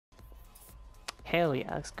Hell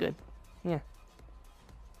yeah, looks good. Yeah.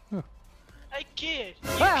 Huh. Hey kid, you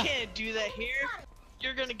can't do that here.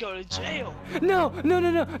 You're gonna go to jail. No.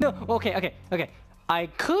 Okay. I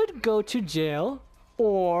could go to jail,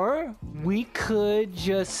 or we could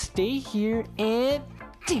just stay here and.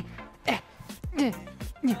 I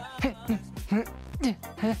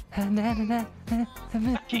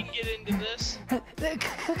can't get into this.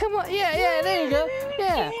 Come on, yeah, there you go.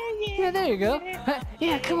 Yeah, there you go.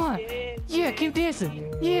 Yeah, come on. Yeah, keep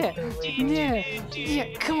dancing. Yeah,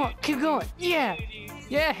 come on, keep going. Yeah,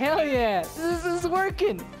 hell yeah. This is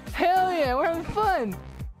working. Hell yeah, we're having fun.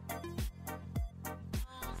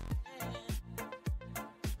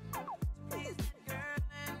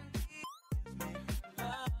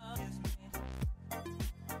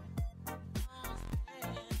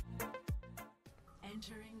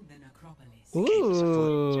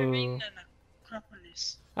 Ooh.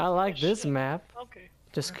 I like this map. Okay.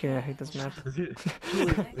 Just kidding, I hate this map.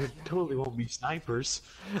 There totally won't be snipers.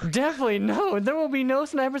 Definitely no, there will be no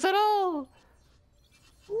snipers at all.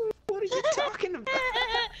 What are you talking about?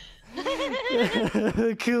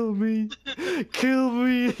 Kill me. Kill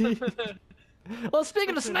me. Well,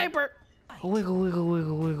 speaking of sniper. Wiggle, wiggle,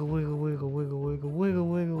 wiggle, wiggle, wiggle, wiggle, wiggle, wiggle, wiggle, wiggle,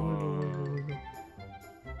 wiggle.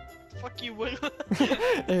 Fuck you, wiggle.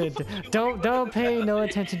 Don't pay no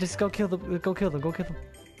attention. Just go kill them. Go kill them.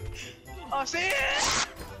 Oh, see it!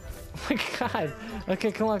 Oh my god.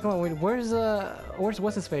 Okay, come on. Wait, where's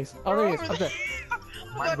what's his face? Oh, there he is. Up there.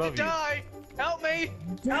 I'm about to die. Help me!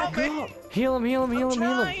 Help me! Heal him.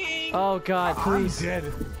 Oh god, please. I'm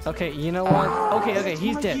dead. Okay, you know what? Okay,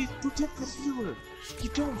 he's dead. Protect the healer. You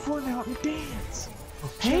don't run out and dance.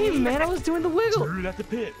 Hey man, I was doing the wiggle. Drew at the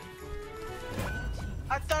pit.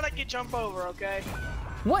 I thought I could jump over, okay?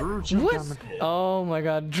 What? Drew jumped What? down the pit. Oh my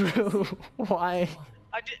god, Drew. Why?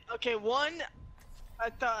 I did. Okay, one. I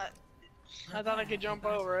thought I could jump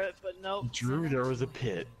over it, but nope. Drew, there was a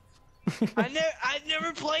pit. I've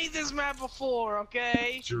never played this map before,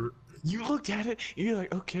 okay? Drew, you looked at it, and you're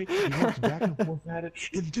like, okay. You looked back and forth at it,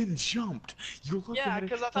 and then jumped. You looked Yeah, at it.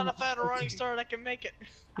 because I thought if I had a running start, I could make it.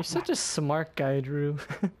 You're such a smart guy, Drew.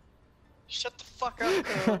 Shut the fuck up,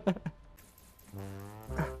 girl.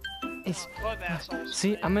 Fuck assholes.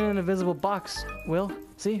 See, I'm in an invisible box. Will,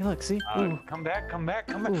 see, look, see. Ooh. Come back. Ooh.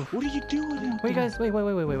 What are you doing? Wait, guys, wait. What do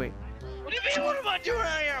you mean? What am I doing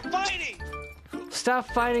out here? I'm fighting. Stop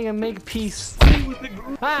fighting and make peace.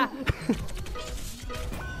 Ah!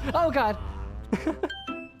 Oh god.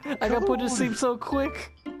 I got put to sleep so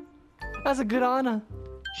quick. That's a good honor.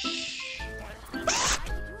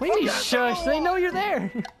 What do you mean shush? They know you're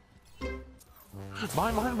there.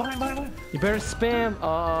 Mine. You better spam.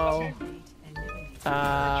 Uh oh.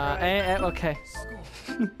 Okay.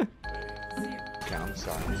 Okay, I'm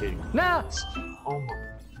sorry. No! Oh my.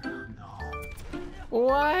 No.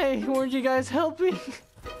 Why weren't you guys helping?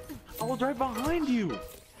 I was right behind you.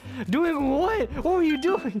 Doing what? What were you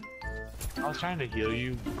doing? I was trying to heal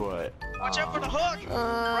you, but. Watch out for the hook.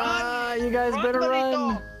 Run. You guys Run, better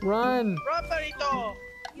Benito. run. Run, Benito.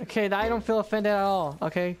 Okay, I don't feel offended at all.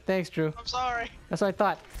 Okay, thanks, Drew. I'm sorry. That's what I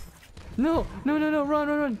thought. No,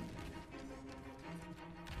 run.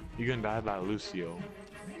 You're gonna die by Lucio.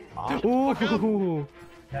 Ooh.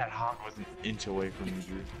 That hawk was an inch away from you,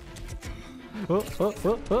 Drew.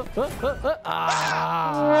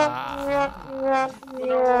 Ah. Let's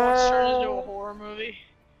turn into a horror movie.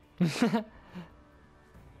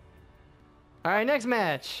 All right, next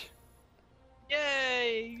match.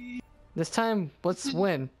 Yay! This time, let's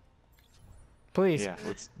win. Please. Yeah,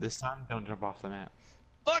 this time don't jump off the map.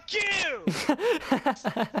 Fuck you!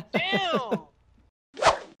 Damn!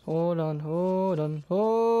 Hold on.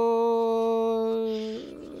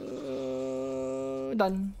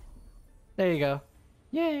 There you go.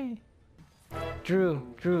 Yay! Drew.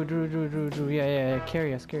 Yeah.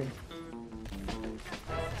 Carry us. Is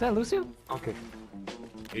that Lucio? Okay.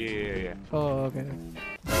 Yeah. Oh, okay.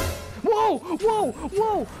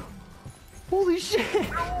 Whoa! Holy shit!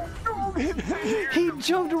 He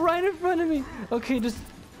jumped right in front of me. Okay, just.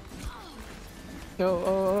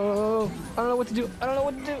 Oh! I don't know what to do.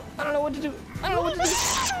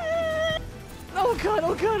 Oh god!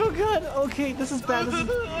 Okay, this is bad.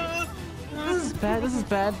 This is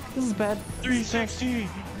bad. 360.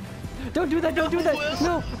 Don't do that. No,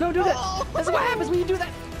 don't do that. That's what happens when you do that.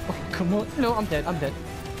 Oh, come on. No, I'm dead.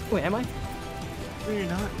 Wait, am I? No, you're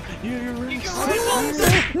not. You're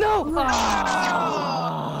right. No!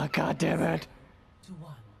 Ah, god damn it.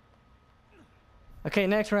 Okay,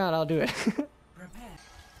 next round, I'll do it.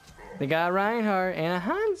 They got Reinhardt and a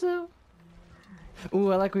Hanzo.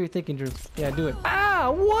 Ooh, I like what you're thinking, Drew. Yeah, do it.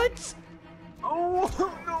 Ah, what? Oh,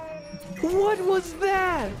 no. What was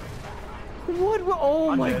that? What? Oh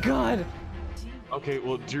I'm my dead. god. Okay,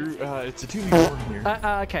 well, Drew, it's a 2v1 here.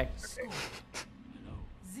 Okay.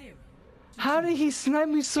 How did he snipe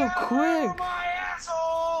me so quick? My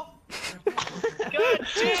asshole! God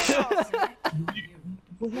damn!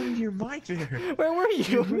 What happened to your mic there? Where were You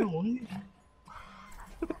you? went away.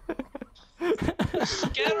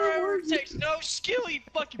 Get her takes no skill, you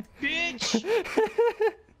fucking bitch!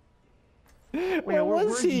 Where was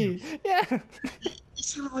were he? you? Yeah. You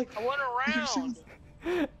sounded like I went around.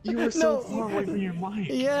 you were so far away from your mic.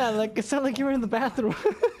 Yeah, like it sounded like you were in the bathroom.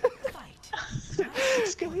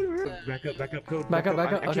 Skyler, back up, go. Back up.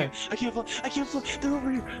 Okay. I can't fly. They're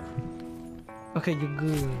over here. Okay, you're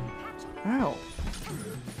good. Ow.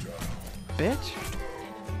 Bitch.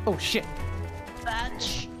 Oh shit.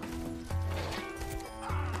 Batch.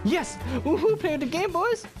 Yes! Woohoo! Play the game,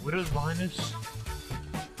 boys! Widow's Linus.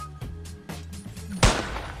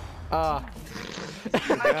 I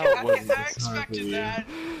expected that.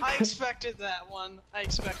 I expected that one. I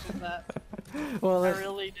expected that. Well, I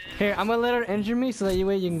really did. here, I'm gonna let her injure me so that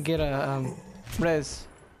way you can get a res.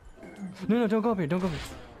 No, don't go up here. Don't go up here.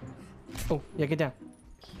 Oh, yeah, get down.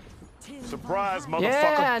 Surprise, motherfucker.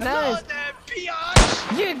 Yeah, nice. Oh, that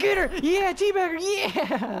biatch! Yeah, get her. Yeah, teabagger.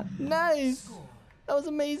 Yeah, nice. That was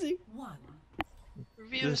amazing.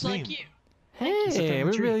 Reviews like you. Hey,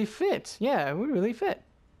 we tree. really fit. Yeah, we really fit.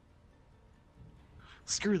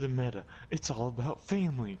 Screw the meta. It's all about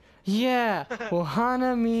family. Yeah,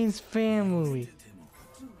 Ohana means family.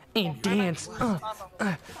 And dance.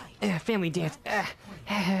 Family dance.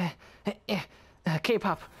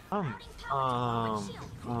 K-pop. No.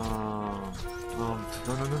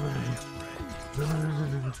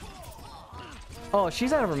 Oh,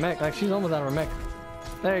 she's out of her mech. Like, she's almost out of her mech.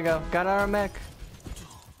 There you go. Got out of her mech.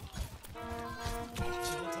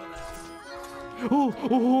 Ooh,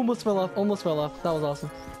 almost fell off. Almost fell off. That was awesome.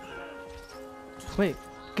 Wait,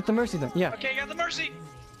 get the mercy then. Yeah. Okay, got the mercy.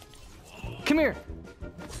 Come here.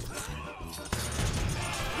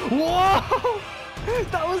 Whoa!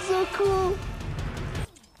 That was so cool.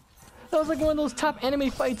 That was like one of those top anime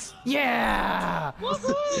fights. Yeah!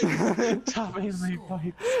 Top anime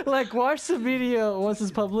fight. Like, watch the video once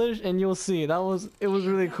it's published and you'll see. It was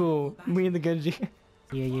really cool. Me and the Genji.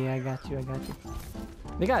 Yeah, I got you.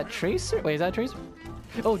 They got a Tracer? Wait, is that a Tracer?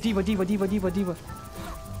 Oh, Diva.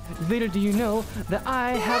 Little do you know that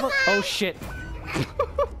I have a... Oh, shit.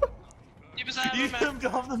 You jumped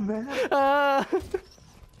off the map.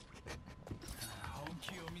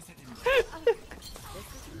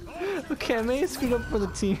 Okay, I may have screwed up for the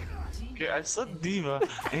team. Okay, I subbed Diva,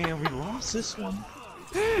 and we lost this one.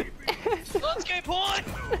 Let's get point.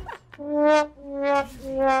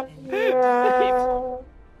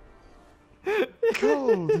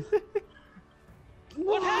 Cold.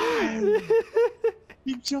 What happened?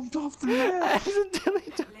 You jumped off the map.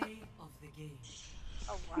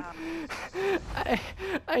 Oh wow.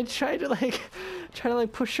 I tried to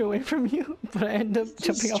like push away from you, but I ended up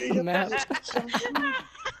jumping off the map.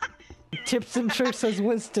 Tips and tricks says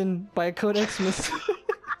Winston by Codeximus.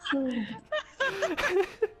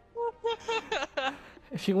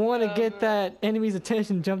 If you want to get that enemy's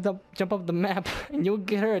attention, jump up the map, and you'll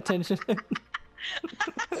get her attention.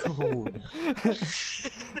 Cold.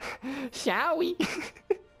 Shall we?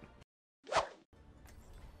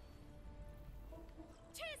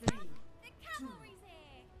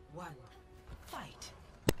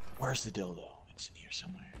 Where's the dildo? It's in here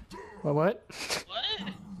somewhere. What?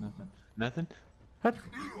 What? Nothing? What?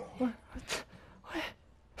 What?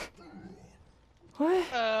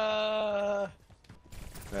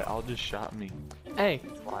 That all just shot me Hey.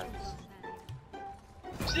 twice.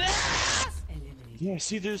 Yeah,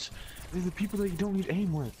 see, there's the people that you don't need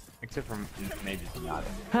aim with. Except for maybe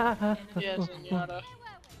Zenyatta. Yeah, Zenyatta.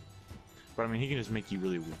 But I mean, he can just make you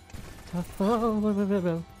really weak.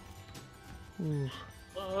 Ooh.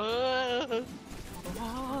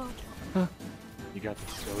 You got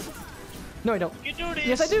the soda. No, I don't. You do this.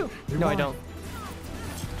 Yes, I do. No, I won. don't.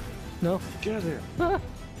 No. Get out of there.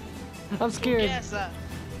 I'm scared. Yes.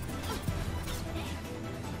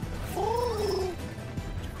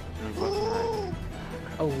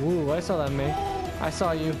 Oh, woo, I saw that, May. I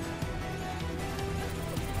saw you.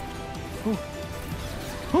 Ooh.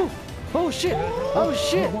 Ooh. Oh, shit. Oh,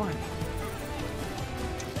 shit.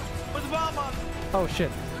 Put the bomb on. Oh,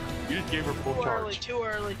 shit. You just gave her full charge. Too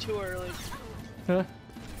early. Huh?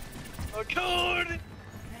 Oh, code.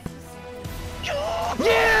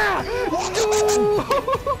 Yeah! Ooh!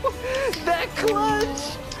 That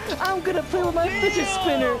clutch! I'm gonna play with my fidget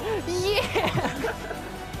spinner. Yeah!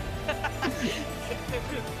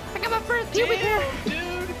 I got my first pubic hair.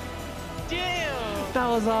 Dude. That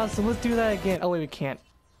was awesome. Let's do that again. Oh wait, we can't.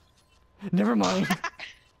 Never mind.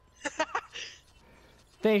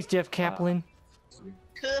 Thanks, Jeff Kaplan.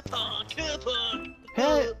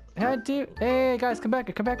 Hey guys, come back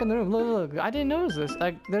in the room. Look. I didn't notice this.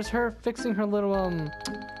 Like, there's her fixing her little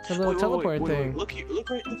teleporting thing. Look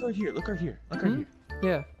right here.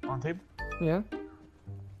 Yeah. On the table. Yeah.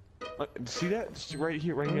 See that? It's right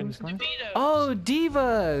here in this corner. Oh,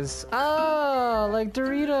 divas. Oh, like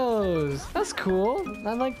Doritos. That's cool.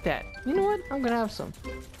 I like that. You know what? I'm gonna have some.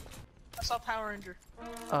 I saw Power Ranger.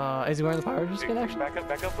 Is he wearing the Power Ranger skin actually?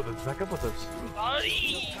 Back up with us.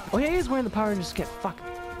 Buddy. Oh yeah, he's wearing the Power Ranger skin. Fuck.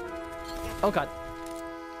 Oh god.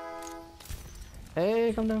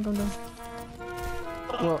 Hey, come down.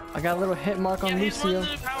 Well, I got a little hit mark on he's Lucio.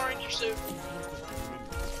 wearing the Power Ranger suit.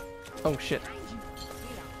 Oh shit.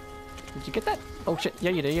 Did you get that? Oh shit.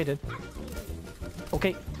 Yeah, you did.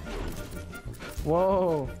 Okay.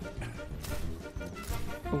 Whoa.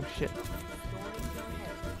 Oh shit.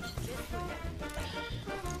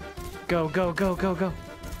 Go. I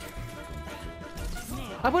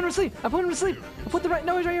put him to sleep. I put the right.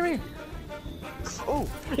 No, he's right here. Oh.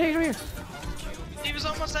 Yeah, he's right here. He was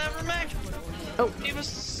almost at her mech. Oh. He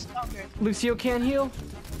was okay. Lucio can't heal.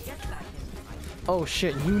 Oh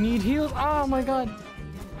shit, you need heals? Oh my god.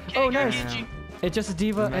 Oh nice. It's just a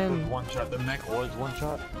diva and one shot. The mech was one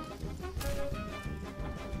shot.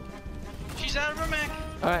 She's out of her mech.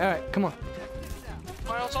 Alright, come on.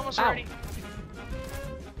 Well, it's almost Ow. ready.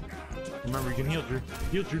 Remember, you can heal Drew.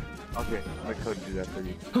 Okay, I could do that for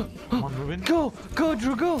you. Come on, move in. Go,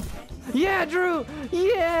 Drew, go. Yeah, Drew.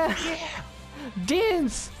 Yeah.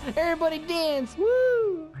 Dance. Everybody dance.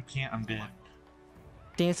 Woo. I can't, I'm dead.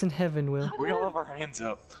 Dance in heaven, Will. We all have our hands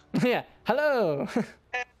up. Yeah. Hello.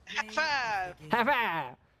 High five. High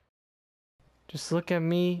five. Just look at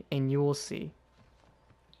me and you will see.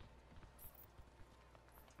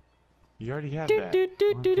 You already have that.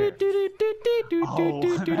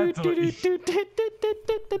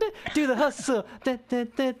 Do the hustle. Take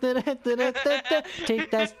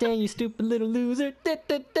that stand, you stupid little loser.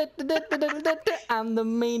 I'm the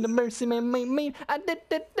main, the mercy man, main.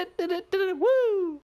 Woo!